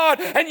of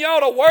God and you ought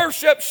to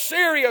worship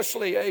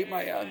seriously.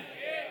 Amen.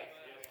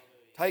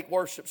 Take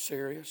worship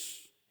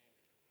serious.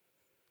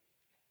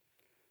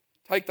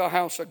 Take the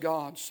house of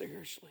God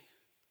seriously.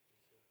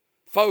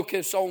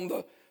 Focus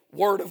on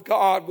Word of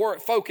God,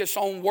 focus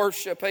on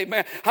worship.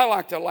 Amen. I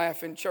like to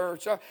laugh in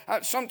church.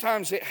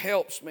 Sometimes it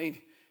helps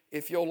me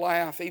if you'll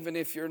laugh, even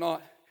if you're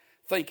not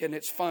thinking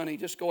it's funny.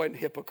 Just go ahead and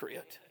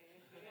hypocrite.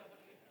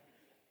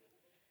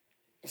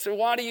 So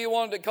why do you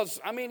want to? Because,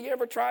 you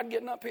ever tried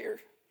getting up here?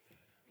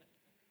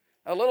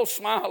 A little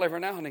smile every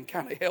now and then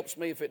kind of helps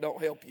me if it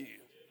don't help you.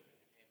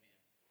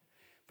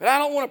 But I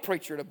don't want a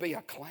preacher to be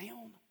a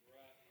clown.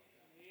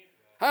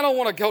 I don't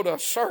want to go to a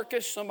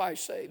circus. Somebody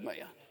say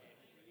amen.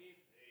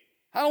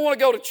 I don't want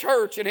to go to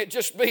church and it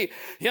just be,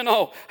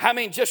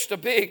 just a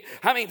big,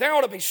 there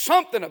ought to be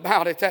something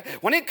about it. That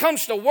when it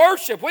comes to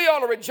worship, we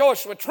ought to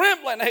rejoice with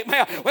trembling,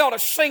 amen. We ought to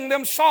sing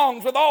them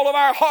songs with all of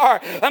our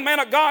heart. A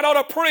man of God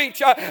ought to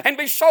preach and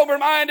be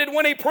sober-minded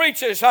when he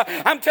preaches.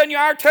 I'm telling you,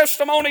 our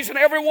testimonies and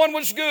everyone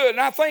was good,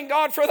 and I thank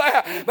God for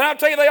that. But I'll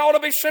tell you, they ought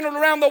to be centered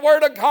around the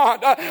Word of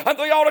God.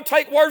 They ought to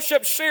take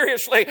worship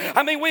seriously.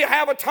 We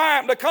have a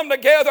time to come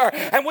together,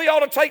 and we ought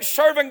to take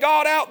serving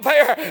God out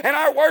there, and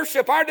our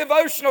worship, our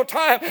devotional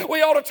time,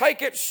 we ought to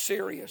take it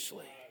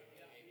seriously.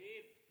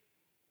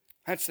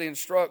 That's the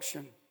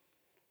instruction.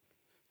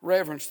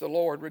 Reverence the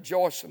Lord,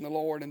 rejoice in the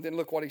Lord. And then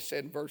look what he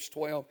said in verse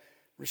 12.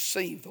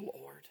 Receive the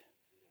Lord.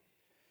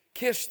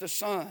 Kiss the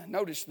Son.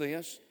 Notice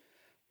this.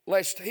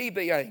 Lest he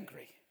be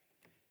angry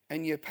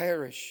and you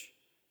perish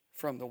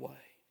from the way.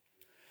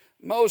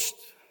 Most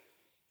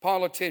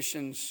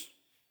politicians,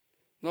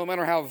 no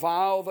matter how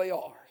vile they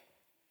are,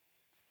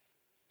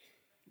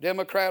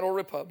 Democrat or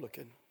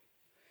Republican,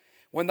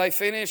 when they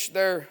finish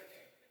their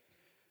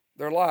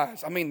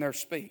lives, their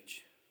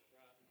speech,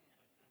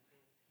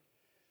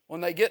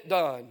 when they get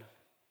done,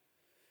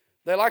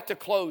 they like to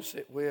close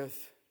it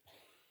with,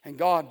 and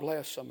God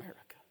bless America.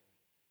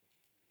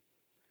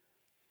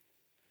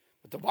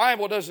 But the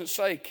Bible doesn't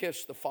say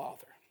kiss the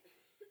Father.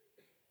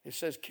 It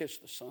says kiss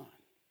the Son.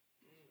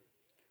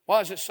 Why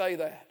does it say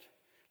that?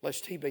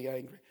 Lest he be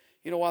angry.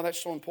 You know why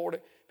that's so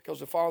important? Because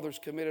the Father's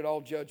committed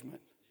all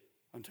judgment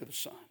unto the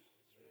Son.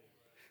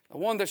 The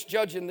one that's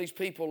judging these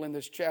people in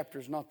this chapter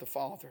is not the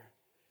Father.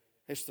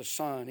 It's the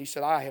Son. He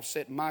said, I have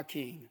set my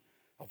King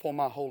upon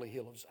my holy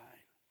hill of Zion.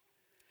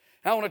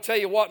 I want to tell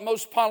you what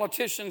most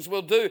politicians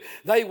will do.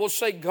 They will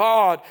say,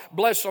 God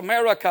bless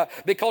America,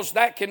 because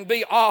that can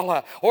be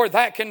Allah, or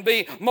that can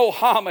be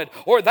Muhammad,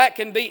 or that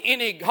can be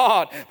any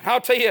God. I'll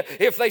tell you,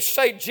 if they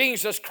say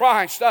Jesus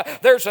Christ,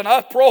 there's an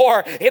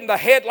uproar in the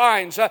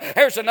headlines.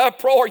 There's an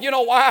uproar. You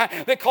know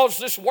why? Because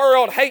this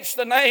world hates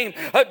the name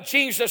of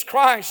Jesus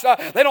Christ.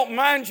 They don't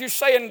mind you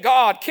saying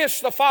God. Kiss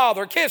the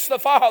Father, kiss the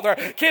Father,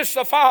 kiss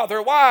the Father.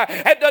 Why?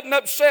 That doesn't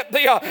upset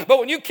them. But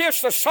when you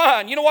kiss the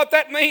Son, you know what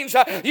that means?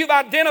 You've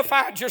identified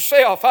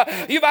yourself.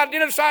 You've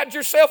identified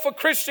yourself with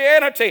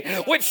Christianity,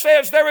 which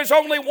says there is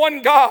only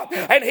one God,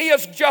 and He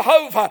is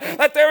Jehovah,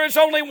 that there is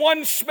only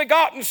one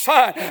begotten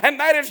Son, and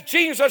that is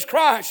Jesus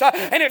Christ.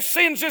 And it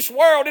sends this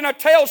world in a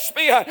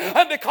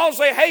tailspin because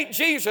they hate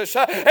Jesus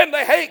and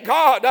they hate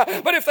God.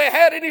 But if they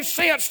had any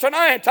sense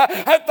tonight,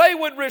 they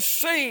would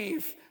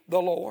receive the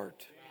Lord.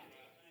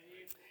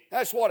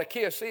 That's what a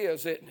kiss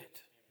is, isn't it?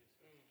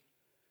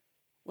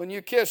 When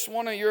you kiss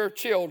one of your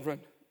children,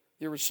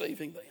 you're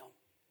receiving them.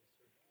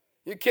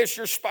 You kiss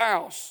your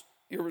spouse,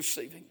 you're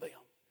receiving them.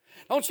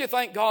 Don't you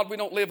thank God we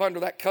don't live under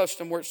that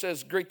custom where it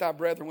says, greet thy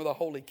brethren with a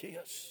holy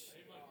kiss?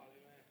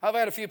 I've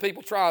had a few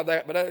people try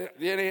that, but it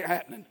ain't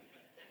happening.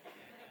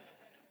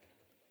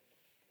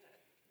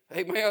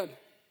 Amen.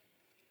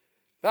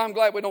 But I'm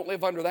glad we don't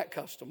live under that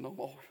custom no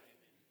more.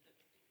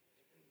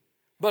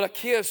 But a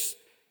kiss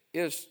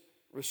is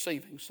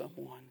receiving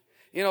someone.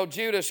 You know,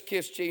 Judas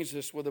kissed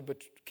Jesus with a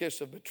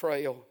kiss of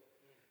betrayal.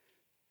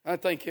 I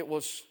think it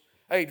was,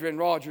 Adrian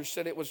Rogers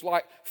said it was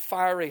like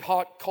fiery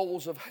hot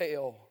coals of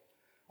hell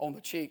on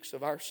the cheeks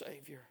of our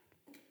Savior.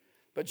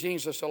 But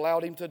Jesus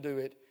allowed him to do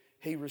it.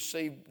 He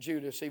received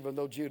Judas, even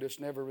though Judas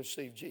never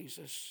received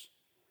Jesus.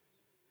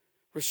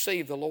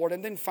 Receive the Lord.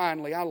 And then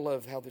finally, I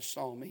love how this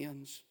psalm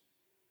ends.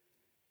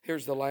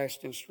 Here's the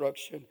last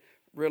instruction.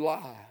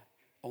 Rely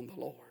on the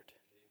Lord.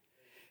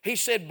 He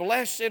said,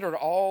 blessed are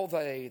all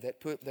they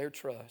that put their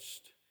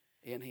trust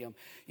in Him.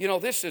 You know,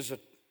 this is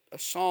a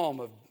psalm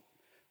of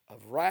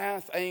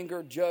wrath,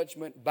 anger,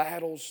 judgment,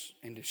 battles,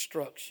 and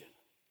destruction.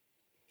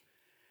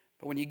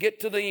 But when you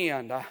get to the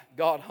end,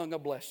 God hung a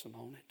blessing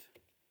on it.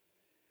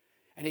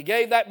 And He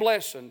gave that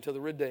blessing to the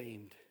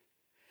redeemed.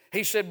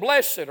 He said,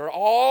 blessed are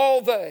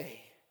all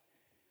they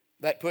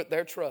that put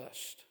their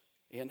trust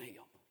in Him.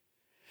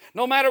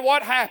 No matter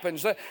what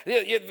happens,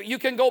 you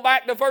can go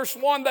back to verse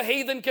 1. The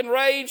heathen can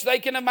rage. They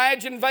can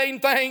imagine vain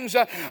things.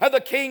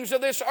 The kings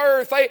of this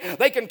earth,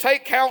 they can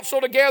take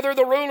counsel together.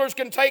 The rulers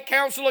can take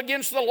counsel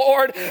against the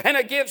Lord and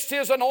against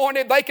His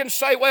anointed. They can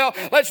say, well,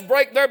 let's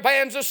break their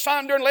bands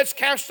asunder and let's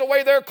cast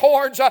away their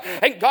cords.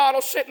 And God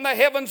will sit in the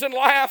heavens and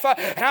laugh.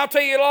 And I'll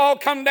tell you, it'll all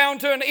come down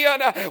to an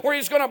end where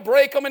He's going to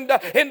break them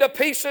into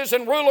pieces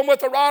and rule them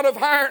with a rod of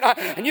iron.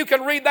 And you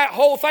can read that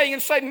whole thing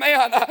and say,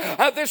 man,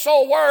 this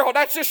old world,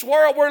 that's this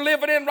world we're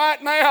living in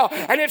right now,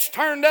 and it's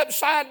turned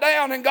upside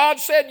down, and God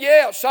said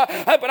yes,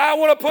 but I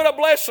want to put a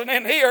blessing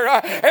in here.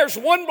 There's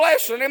one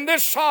blessing in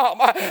this psalm,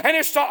 and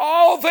it's to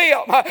all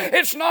them.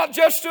 It's not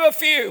just to a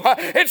few.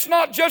 It's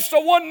not just to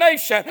one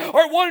nation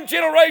or one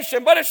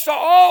generation, but it's to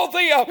all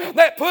them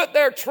that put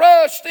their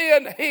trust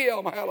in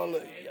Him.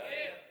 Hallelujah.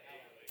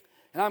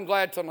 And I'm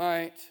glad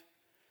tonight,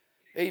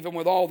 even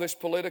with all this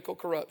political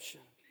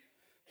corruption,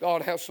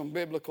 God has some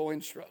biblical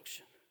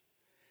instruction.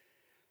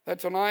 That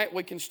tonight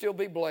we can still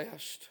be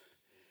blessed.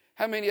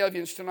 How many of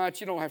you tonight,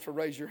 you don't have to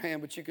raise your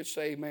hand, but you could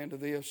say amen to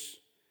this.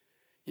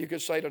 You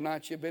could say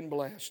tonight you've been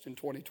blessed in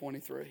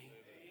 2023.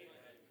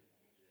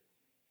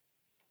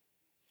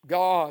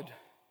 God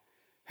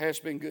has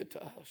been good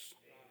to us.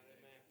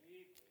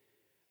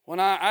 When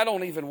I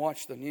don't even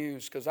watch the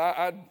news, because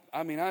I'd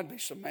be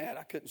so mad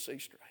I couldn't see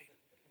straight.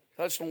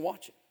 I just don't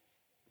watch it.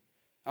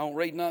 I don't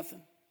read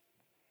nothing.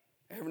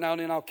 Every now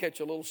and then I'll catch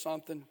a little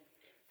something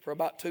for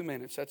about 2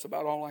 minutes. That's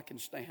about all I can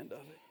stand of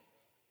it.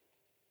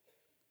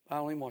 I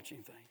don't even watch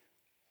anything.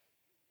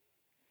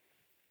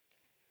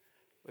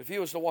 But if you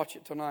was to watch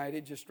it tonight,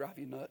 it'd just drive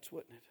you nuts,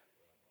 wouldn't it?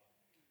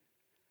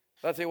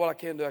 But I'll tell you what I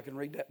can do. I can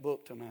read that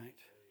book tonight.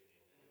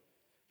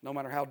 No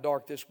matter how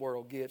dark this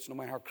world gets, no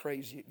matter how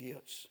crazy it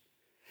gets,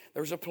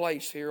 there's a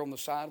place here on the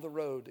side of the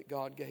road that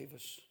God gave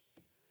us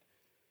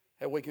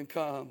that we can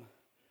come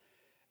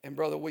and,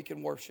 brother, we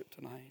can worship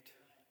tonight.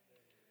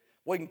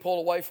 We can pull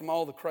away from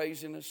all the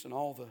craziness and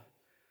all the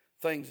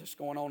things that's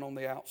going on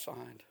the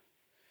outside.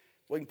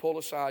 We can pull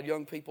aside.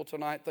 Young people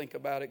tonight, think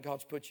about it.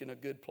 God's put you in a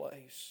good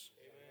place.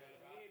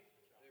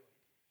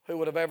 Who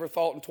would have ever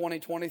thought in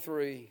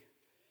 2023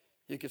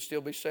 you could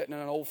still be sitting in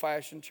an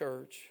old-fashioned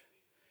church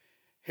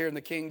hearing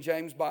the King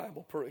James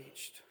Bible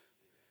preached,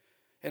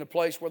 in a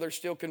place where there's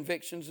still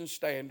convictions and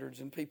standards,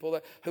 and people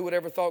that, who would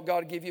ever thought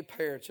God would give you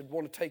parents that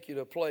want to take you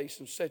to a place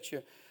and set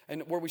you,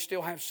 and where we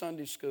still have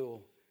Sunday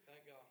school.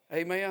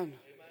 Amen.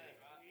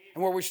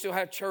 And where we still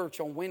have church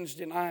on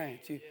Wednesday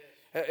night.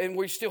 And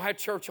we still had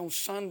church on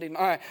Sunday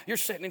night. You're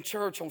sitting in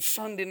church on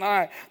Sunday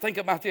night. Think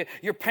about it.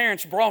 Your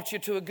parents brought you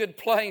to a good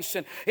place.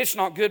 And it's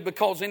not good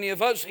because any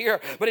of us here,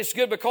 but it's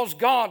good because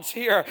God's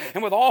here.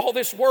 And with all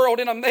this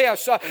world in a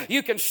mess,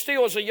 you can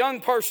still as a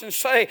young person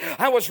say,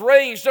 I was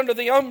raised under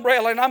the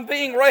umbrella, and I'm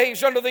being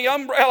raised under the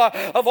umbrella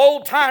of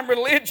old-time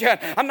religion.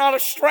 I'm not a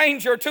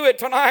stranger to it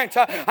tonight.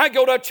 I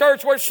go to a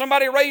church where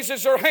somebody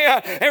raises their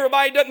hand.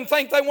 Everybody doesn't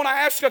think they want to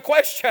ask a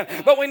question,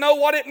 but we know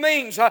what it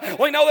means.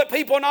 We know that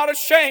people are not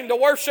ashamed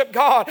to worship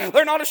God.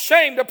 They're not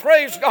ashamed to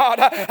praise God.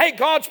 Hey,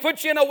 God's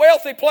put you in a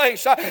wealthy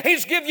place.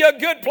 He's give you a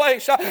good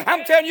place.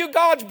 I'm telling you,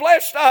 God's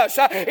blessed us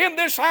in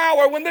this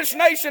hour when this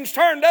nation's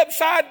turned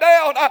upside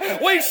down.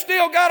 We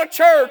still got a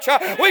church.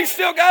 We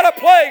still got a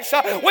place.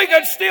 We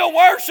can still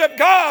worship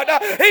God.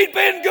 He's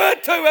been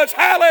good to us.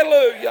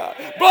 Hallelujah.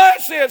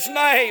 Bless His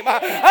name.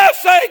 I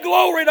say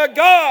glory to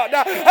God.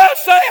 I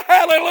say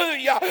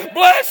hallelujah.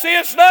 Bless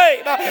His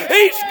name.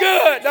 He's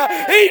good.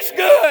 He's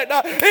good.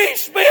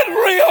 He's been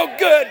real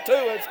good to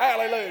us.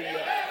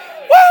 Hallelujah.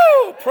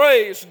 Woo!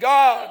 Praise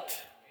God.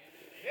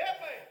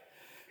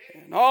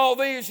 And all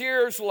these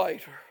years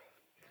later,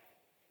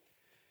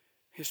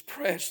 His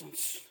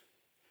presence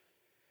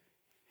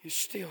is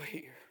still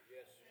here.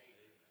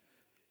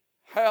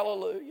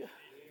 Hallelujah.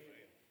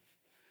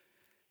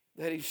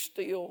 That He's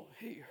still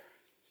here.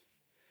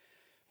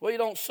 We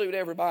don't suit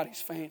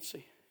everybody's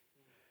fancy,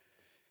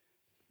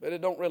 but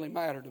it don't really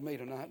matter to me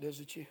tonight, does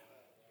it you?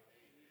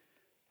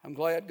 I'm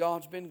glad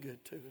God's been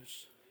good to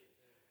us.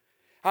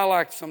 I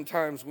like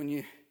sometimes when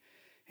you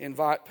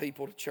invite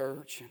people to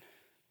church and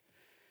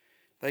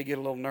they get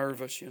a little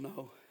nervous, and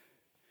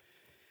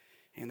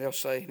they'll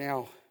say,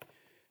 now,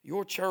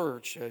 your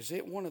church, is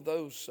it one of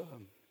those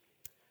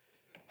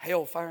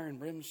hellfire and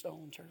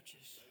brimstone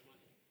churches?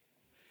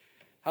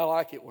 I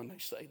like it when they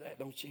say that,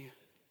 don't you?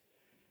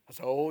 I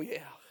say, oh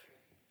yeah.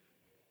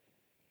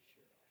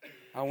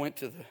 I went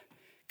to the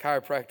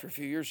chiropractor a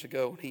few years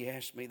ago, and he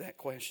asked me that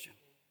question.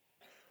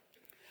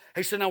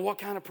 He said, now what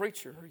kind of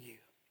preacher are you?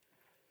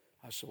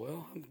 I said,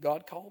 well, I'm a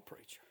God-called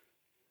preacher.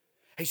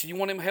 He said, you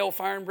want him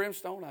hellfire and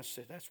brimstone? I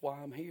said, that's why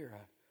I'm here.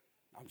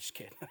 I'm just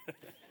kidding.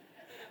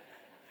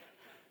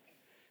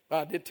 But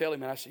I did tell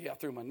him, and I said, yeah,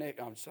 through my neck.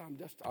 I'm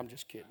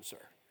just kidding, sir.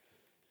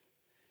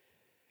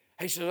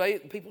 He said, hey,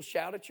 people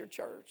shout at your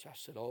church. I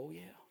said, oh,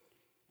 yeah.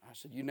 I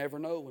said, you never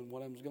know when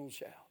one of them's going to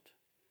shout.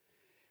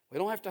 We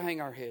don't have to hang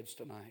our heads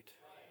tonight.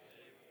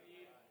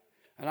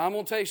 And I'm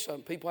going to tell you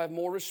something. People have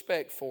more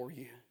respect for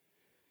you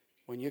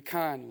when you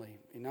kindly,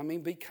 and I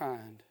mean be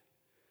kind,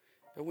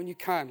 but when you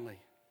kindly,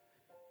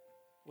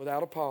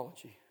 without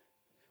apology,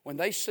 when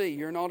they see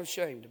you're not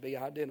ashamed to be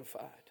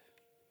identified,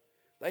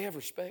 they have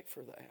respect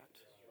for that.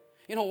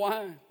 You know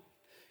why?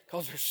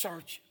 Because they're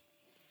searching.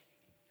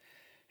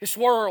 This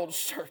world's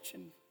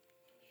searching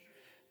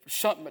for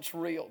something that's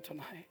real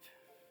tonight.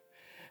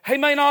 They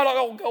may not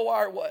all go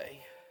our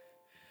way,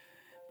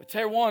 but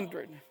they're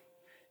wondering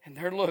and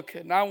they're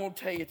looking. And I want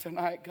to tell you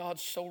tonight,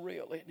 God's so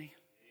real, isn't He?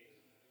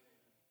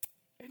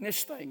 And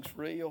this thing's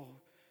real.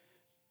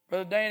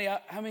 Brother Danny,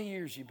 how many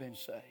years you been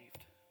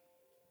saved?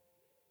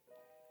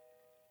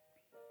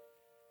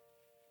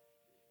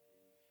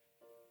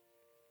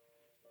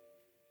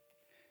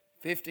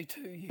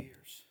 52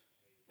 years.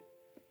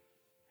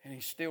 And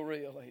He's still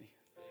real, ain't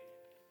He?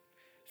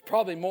 It's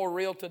probably more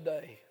real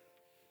today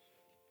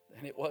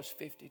than it was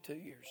 52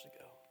 years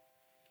ago.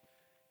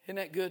 Isn't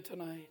that good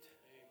tonight?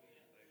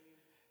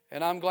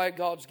 And I'm glad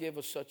God's given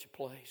us such a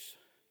place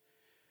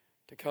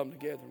to come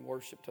together and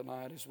worship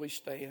tonight as we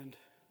stand.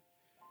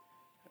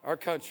 Our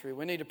country,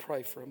 we need to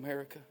pray for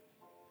America.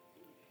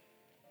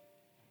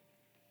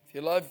 If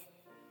you love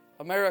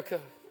America,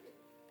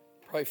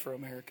 pray for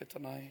America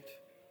tonight.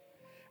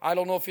 I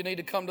don't know if you need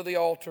to come to the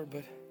altar,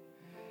 but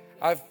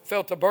I've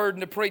felt a burden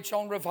to preach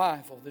on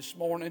revival this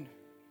morning.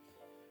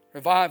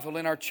 Revival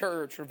in our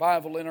church,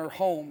 revival in our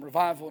home,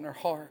 revival in our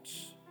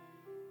hearts.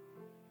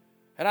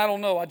 And I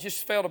don't know, I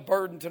just felt a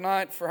burden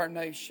tonight for our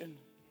nation.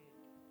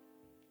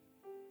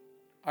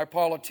 Our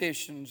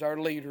politicians, our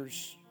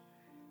leaders.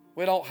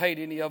 We don't hate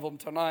any of them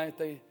tonight.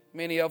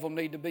 Many of them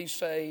need to be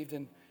saved,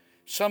 and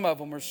some of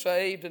them are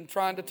saved and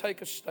trying to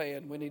take a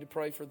stand. We need to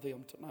pray for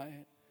them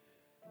tonight.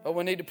 But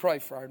we need to pray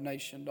for our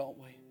nation, don't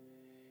we?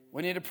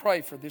 We need to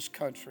pray for this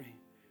country.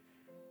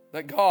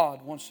 That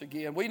God, once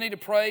again, we need to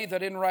pray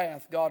that in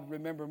wrath, God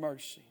remember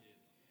mercy.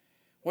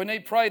 We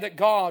need to pray that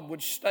God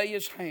would stay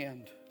His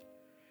hand.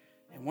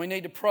 And we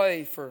need to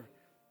pray for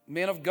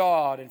men of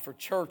God and for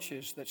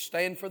churches that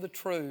stand for the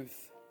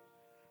truth,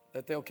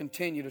 that they'll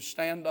continue to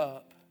stand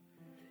up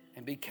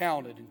and be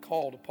counted and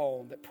called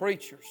upon, that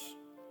preachers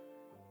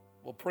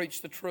will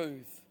preach the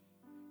truth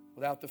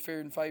without the fear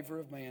and favor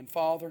of man.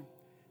 Father,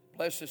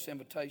 bless this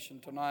invitation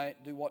tonight.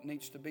 Do what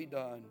needs to be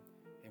done,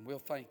 and we'll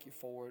thank You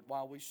for it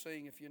while we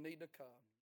sing. If you need to come.